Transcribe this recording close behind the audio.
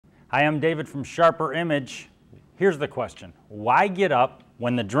Hi, I'm David from Sharper Image. Here's the question. Why get up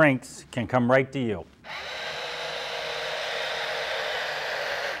when the drinks can come right to you?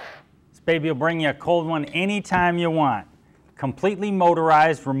 This baby will bring you a cold one anytime you want. Completely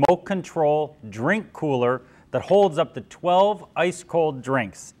motorized, remote control drink cooler that holds up to 12 ice cold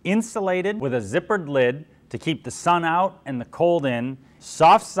drinks. Insulated with a zippered lid to keep the sun out and the cold in.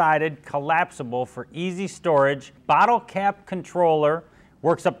 Soft-sided, collapsible for easy storage. Bottle cap controller.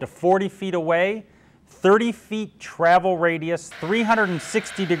 Works up to 40 feet away, 30 feet travel radius,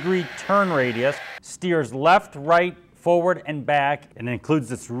 360-degree turn radius, steers left, right, forward, and back, and includes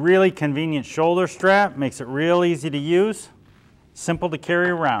this really convenient shoulder strap, makes it real easy to use, simple to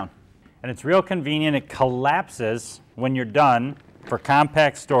carry around. And it's real convenient, it collapses when you're done for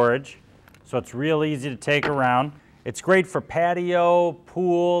compact storage, so it's real easy to take around. It's great for patio,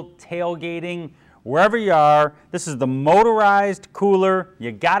 pool, tailgating, wherever you are. This is the motorized cooler.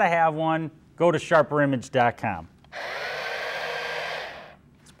 You gotta have one. Go to sharperimage.com.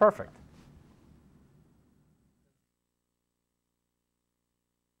 It's perfect.